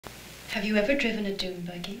Have you ever driven a dune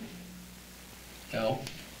buggy? No,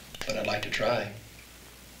 but I'd like to try.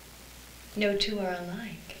 No two are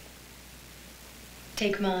alike.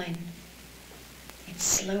 Take mine. It's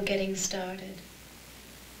slow getting started.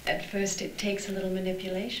 At first it takes a little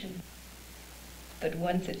manipulation. But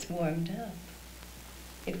once it's warmed up,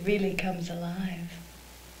 it really comes alive.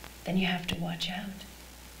 Then you have to watch out.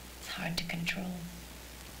 It's hard to control.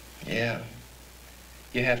 Yeah.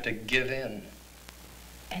 You have to give in.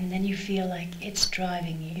 And then you feel like it's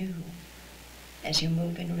driving you as you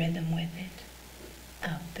move in rhythm with it.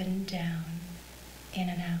 Up and down, in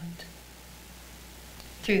and out.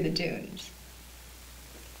 Through the dunes.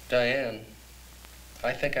 Diane,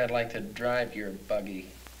 I think I'd like to drive your buggy.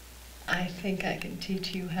 I think I can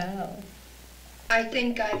teach you how. I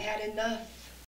think I've had enough.